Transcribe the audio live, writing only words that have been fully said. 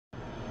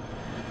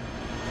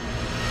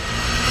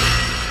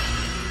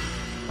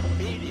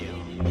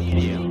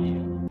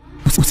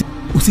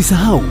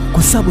Usisahau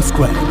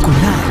kusubscribe,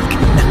 kulike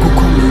na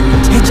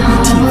kucomment.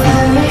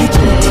 HBTV.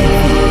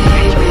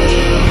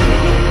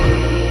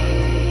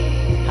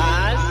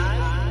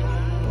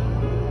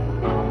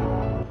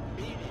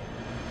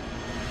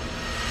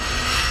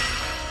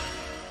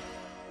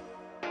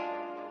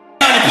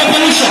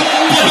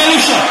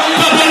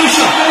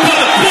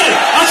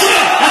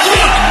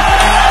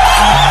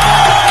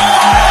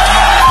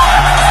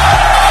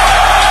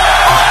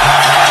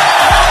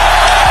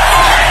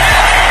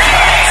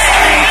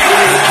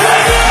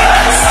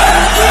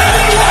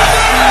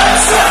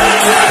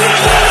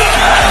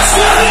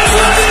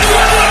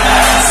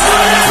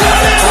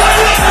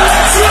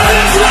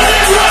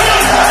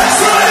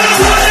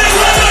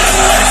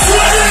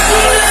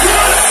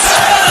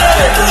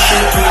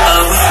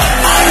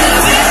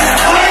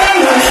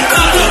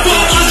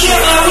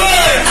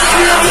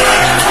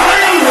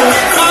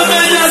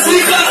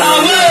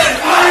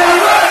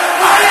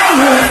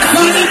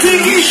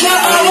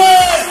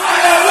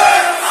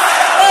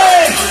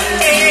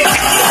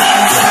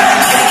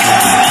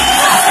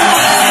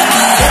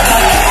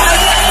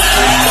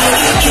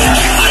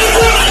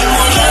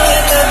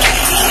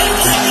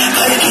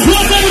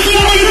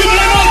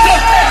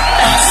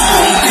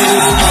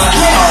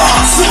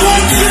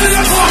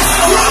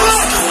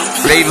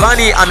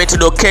 RAYVANY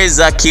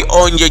ametudokeza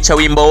kionjo cha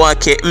wimbo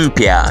wake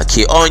mpya,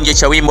 kionjo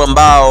cha wimbo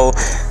ambao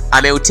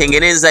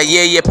ameutengeneza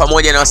yeye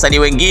pamoja na wasanii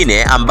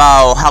wengine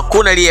ambao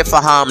hakuna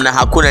aliyefahamu na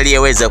hakuna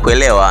aliyeweza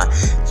kuelewa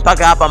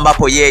mpaka hapa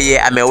ambapo yeye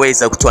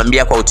ameweza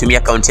kutuambia kwa kutumia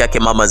akaunti yake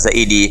mama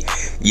zaidi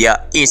ya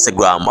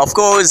Instagram. Of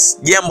course,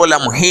 jambo la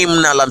muhimu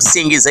na la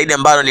msingi zaidi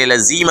ambalo ni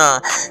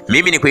lazima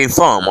mimi ni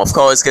kuinform. Of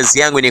course, kazi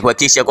yangu ni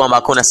kuhakikisha kwamba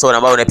hakuna story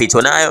ambayo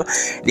unapitwa nayo.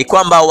 Ni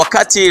kwamba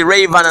wakati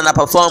RAYVANY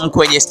anaperform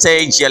kwenye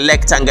stage ya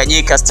Lake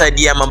Tanganyika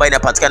Stadium ambayo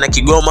inapatikana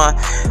Kigoma,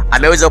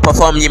 ameweza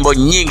kuperform nyimbo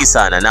nyingi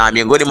sana, na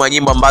miongoni mwa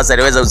nyimbo ambazo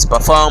aliweza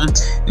kuziperform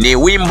ni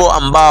wimbo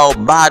ambao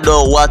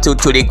bado watu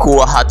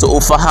tulikuwa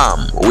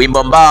hatuufahamu, wimbo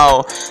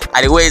ambao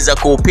aliweza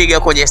kuupiga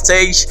kwenye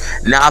stage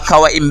na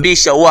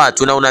akawaimbisha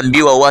watu, na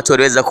unaambiwa watu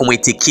waliweza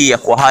kumuitikia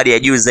kwa hali ya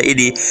juu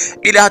zaidi,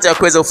 bila hata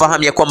kuweza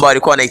kufahamu ya kwamba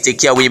walikuwa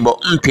wanaitikia wimbo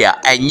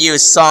mpya, a new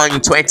song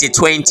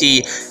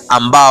 2020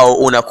 ambao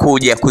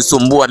unakuja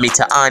kusumbua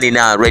mitaani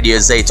na radio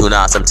zetu,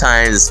 na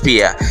sometimes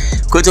pia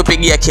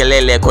kutupigia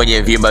kelele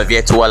kwenye vyumba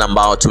vyetu wala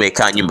ambao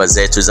tumekaa nyumba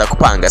zetu za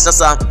kupanga.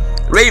 Sasa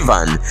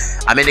RAYVANY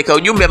ameandika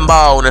ujumbe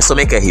ambao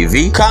unasomeka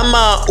hivi: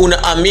 kama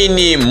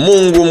unaamini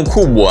Mungu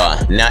mkubwa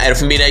na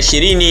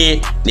 2020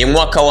 ni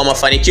mwaka wa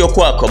mafanikio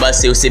kwako,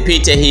 basi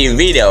usipite hii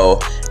video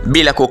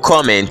bila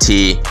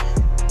kukomenti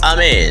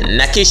amen.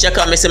 Na kisha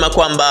kama amesema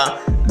kwamba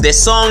the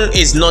song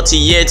is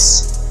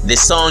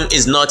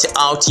not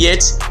out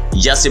yet,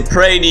 just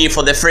pray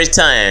for the first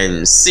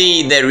time,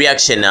 see the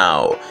reaction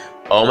now.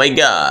 Oh my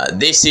god,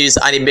 this is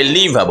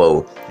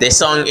unbelievable. The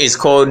song is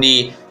called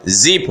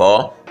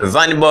Zipo,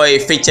 Vanny Boy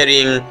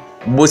featuring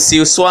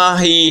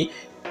Busiswahi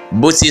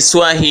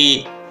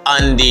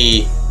and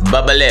the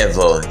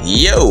Babalevo.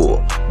 Yo,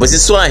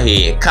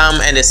 Busiswahi,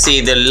 come and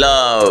see the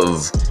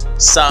love.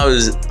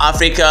 South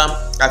Africa,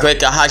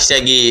 akaweka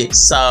hashtag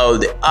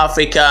South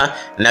Africa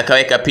na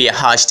kaweka pia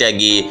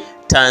hashtag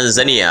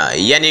Tanzania.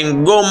 Yani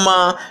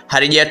ngoma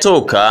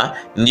halijatoka,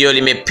 ndio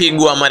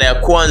limepigwa mara ya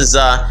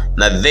kwanza,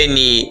 na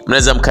then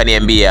mnaweza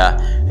mkaniambia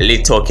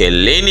litoke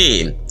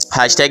lini?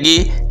 Hashtag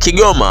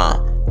Kigoma,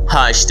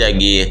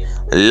 hashtag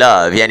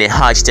love, yani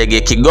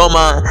hashtag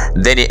Kigoma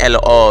then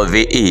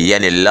LOVE,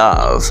 yani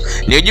love.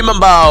 Ni ujumbe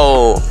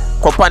ambao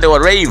kwa upande wa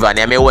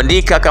RAYVANY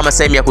ameuandika kama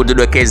sehemu ya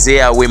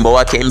kudodokezea wimbo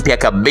wake mpya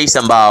kabisa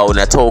ambao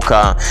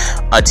unatoka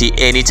at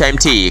anytime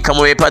t. Kama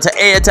umepata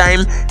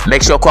airtime,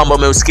 make sure kwamba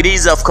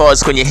umeusikiliza. Of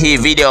course, kwenye hii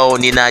video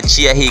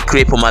ninaachia hii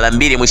clip mara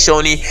mbili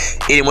mwishoni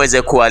ili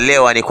muweze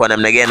kuelewa ni kwa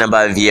namna gani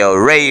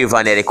ambavyo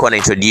RAYVANY alikuwa na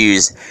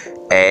introduce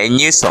a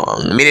new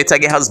song. Mimi ni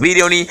Tage House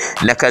Video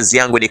na kazi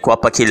yangu ni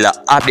kuwapa kila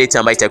update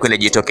ambayo itakuwa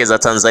inajitokeza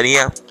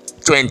Tanzania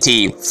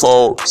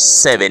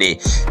 24/7.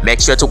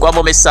 Make sure tu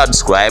kwamba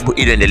umesubscribe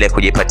ili endelee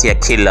kujipatia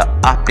kila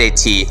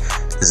update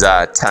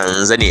za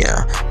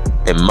Tanzania.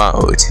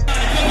 Emote.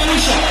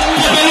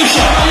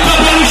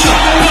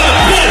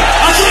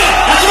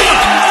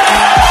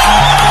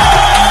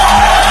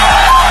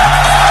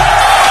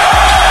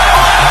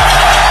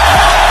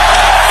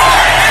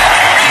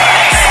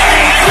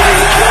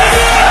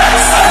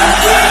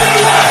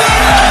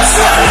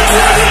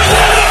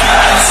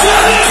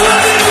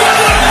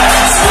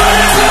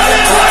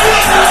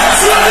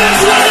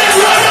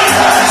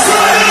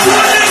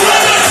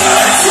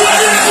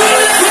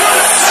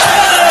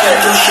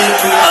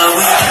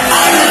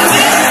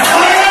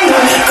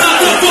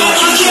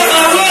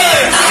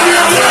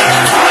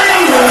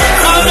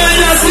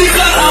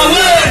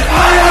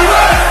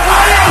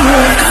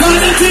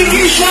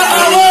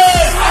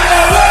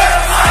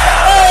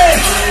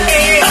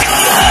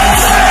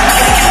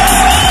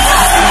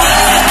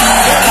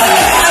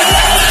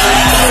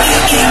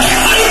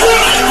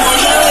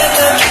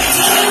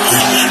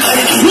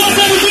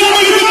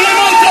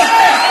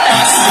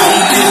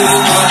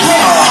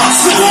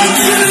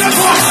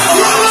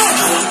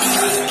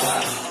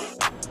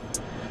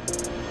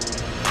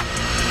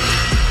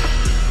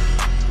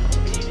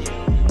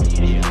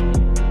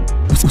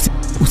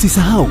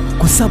 Usisahau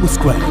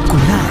kusubscribe,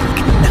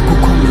 kulike na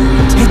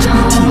kucomment.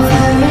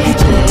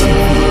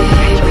 HBTV.